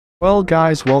Well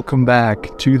guys, welcome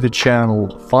back to the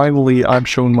channel. Finally, I'm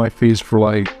showing my face for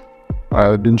I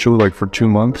didn't show for 2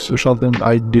 months or something.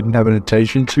 I didn't have an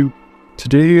intention to.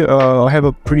 Today, I have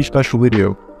a pretty special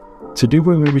video. Today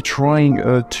we're going to be trying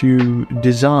to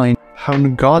design how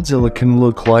Godzilla can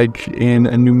look like in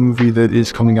a new movie that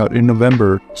is coming out in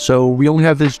November. So we only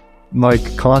have this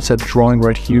concept drawing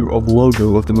right here of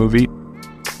logo of the movie.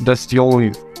 That's the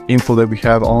only info that we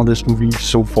have on this movie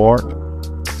so far.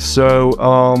 So,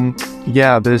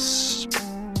 yeah, this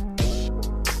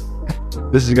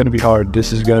is gonna be hard.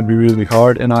 This is gonna be really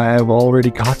hard, and I have already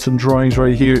got some drawings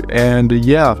right here, and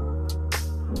yeah.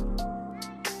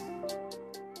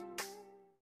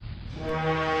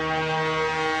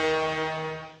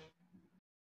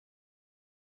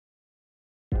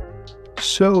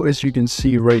 So, as you can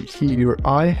see right here,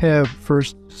 I have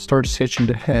first started sketching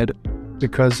the head,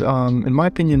 because, in my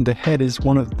opinion, the head is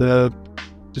one of the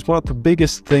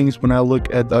biggest things when I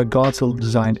look at the Godzilla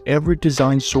design. Every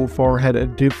design so far had a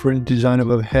different design of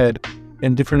a head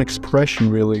and different expression,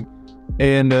 really.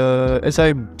 And as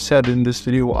I said in this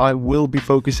video, I will be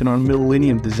focusing on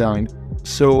millennium design.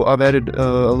 So I've added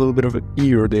a little bit of an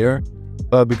ear there,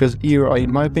 because in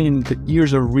my opinion, the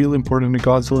ears are really important in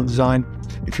Godzilla design.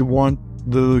 If you want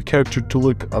the character to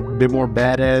look a bit more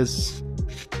badass,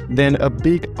 then a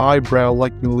big eyebrow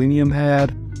like Millennium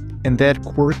had, and that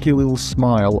quirky little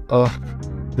smile.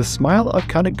 The smile, I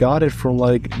kind of got it from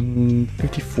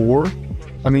 54.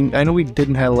 I mean, I know we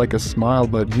didn't have a smile,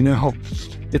 but you know,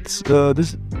 it's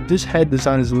this head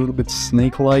design is a little bit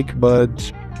snake-like,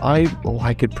 but I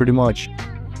like it pretty much.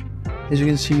 As you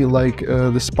can see,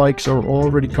 the spikes are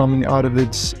already coming out of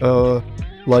its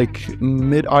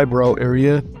mid-eyebrow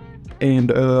area,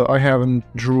 and I haven't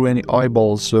drew any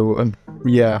eyeballs, so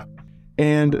yeah.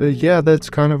 And yeah, that's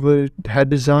kind of a head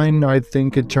design. I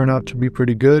think it turned out to be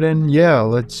pretty good. And yeah,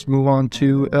 let's move on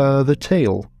to the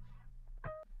tail.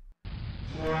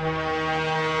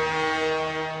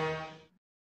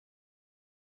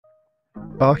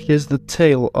 Here's the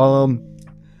tail.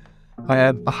 I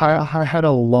had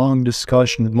a long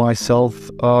discussion with myself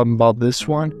about this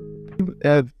one.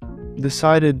 I've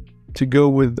decided to go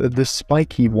with the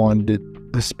spiky one,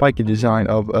 the spiky design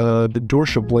of the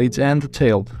dorsal blades and the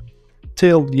tail.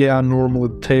 Tail, yeah, normal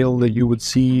tail that you would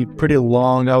see, pretty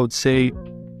long, I would say.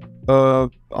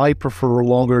 I prefer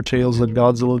longer tails than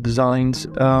Godzilla designs.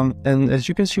 And as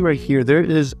you can see right here, there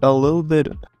is a little bit,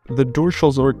 the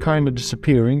dorsals are kind of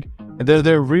disappearing, and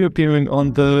they're reappearing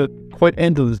on the quite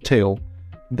end of the tail.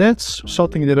 That's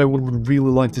something that I would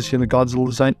really like to see in the Godzilla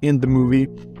design in the movie.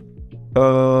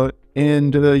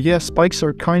 Yeah, spikes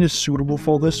are kind of suitable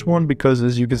for this one, because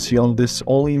as you can see on this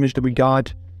all image that we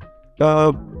got,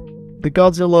 the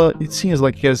Godzilla, it seems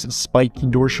like he has spiky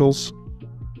dorsals,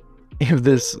 if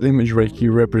this image right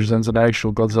here represents an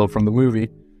actual Godzilla from the movie.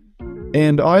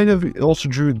 And I have also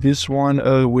drew this one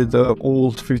with the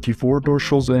old 54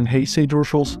 dorsals and Heisei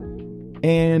dorsals.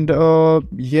 And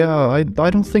yeah, I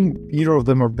don't think either of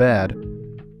them are bad.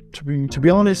 To be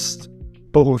honest,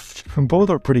 both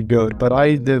are pretty good. But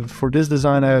for this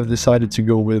design, I have decided to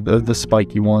go with the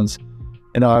spiky ones,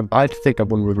 and I think I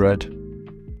won't regret.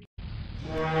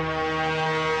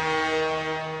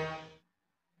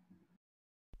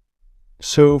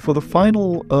 So for the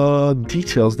final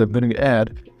details that I'm going to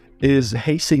add is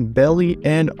Heisei belly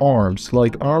and arms.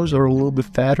 Arms are a little bit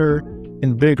fatter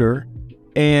and bigger,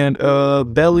 and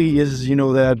belly is, you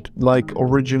know, that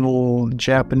original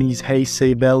Japanese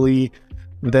Heisei belly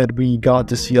that we got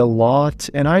to see a lot.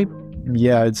 And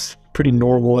yeah, it's pretty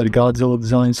normal at Godzilla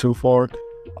design so far.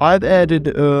 I've added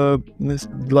this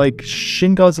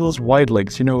Shin Godzilla's wide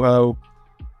legs. You know how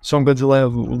some Godzilla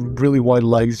have really wide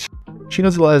legs. Shin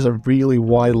Godzilla has a really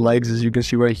wide legs, as you can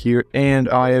see right here, and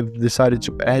I have decided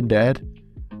to add that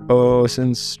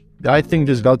since I think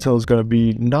this Godzilla is gonna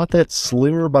be not that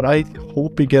slimmer, but I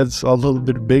hope it gets a little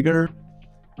bit bigger.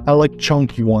 I like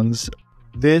chunky ones.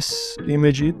 This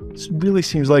image, it really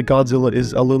seems like Godzilla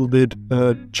is a little bit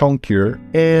chunkier.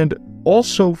 And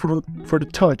also for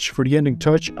the ending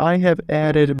touch, I have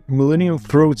added Millennium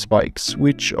throat spikes,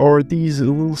 which are these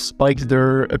little spikes that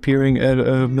are appearing at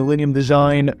a Millennium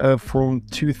design from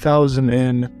 2000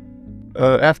 and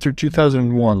after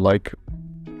 2001, like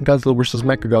Godzilla vs.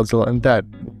 Mechagodzilla, and that,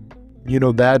 you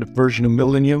know, that version of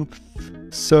Millennium.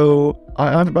 So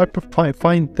I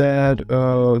find that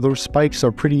those spikes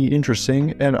are pretty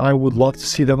interesting, and I would love to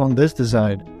see them on this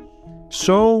design.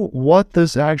 So what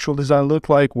does the actual design look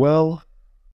like? Well,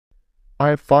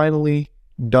 I'm finally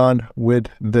done with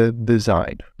the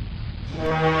design.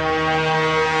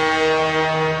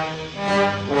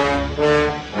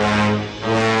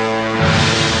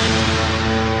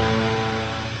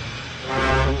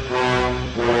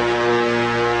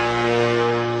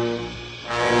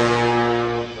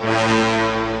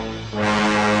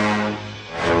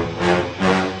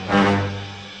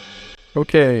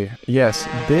 Okay, yes,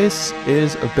 this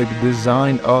is the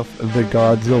design of the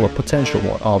Godzilla, potential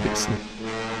one, obviously.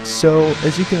 So,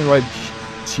 as you can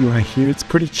see right here, it's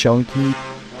pretty chunky.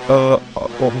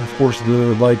 Of course,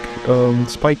 the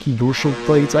spiky dorsal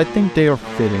plates, I think they are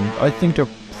fitting. I think they're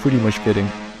pretty much fitting.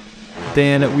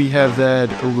 Then we have that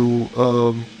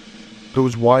little,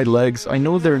 those wide legs. I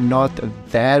know they're not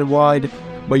that wide,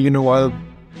 but you know,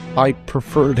 I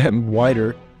prefer them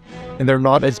wider. And they're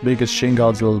not as big as Shin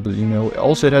Godzilla, but you know,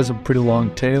 also it has a pretty long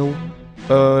tail,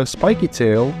 spiky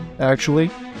tail, actually,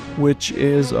 which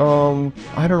is, I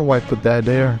don't know why I put that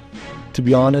there, to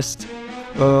be honest.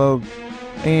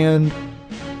 And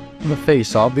the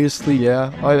face, obviously,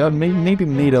 yeah, I maybe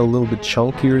made it a little bit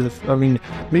chunkier. I mean,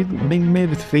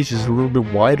 maybe the face is a little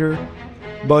bit wider,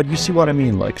 but you see what I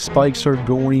mean. Like spikes are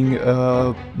going,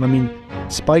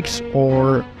 spikes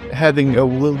are having a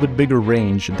little bit bigger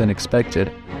range than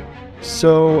expected.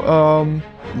 So,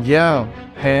 yeah,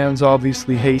 hands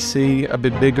obviously hasty, a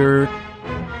bit bigger,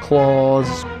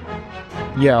 claws.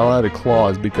 Yeah, I'll add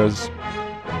claws because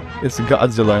it's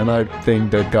Godzilla, and I think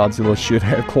that Godzilla should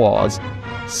have claws.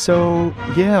 So,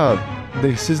 yeah,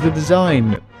 this is the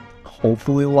design.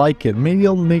 Hopefully like it. Maybe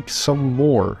I'll make some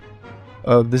more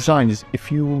designs.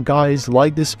 If you guys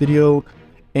like this video,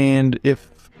 and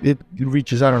if it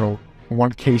reaches, I don't know,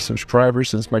 1K subscribers,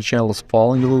 since my channel is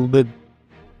falling a little bit,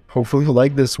 hopefully you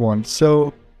like this one.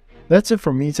 So, that's it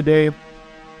from me today.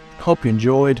 Hope you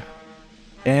enjoyed.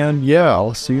 And yeah,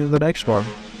 I'll see you in the next one.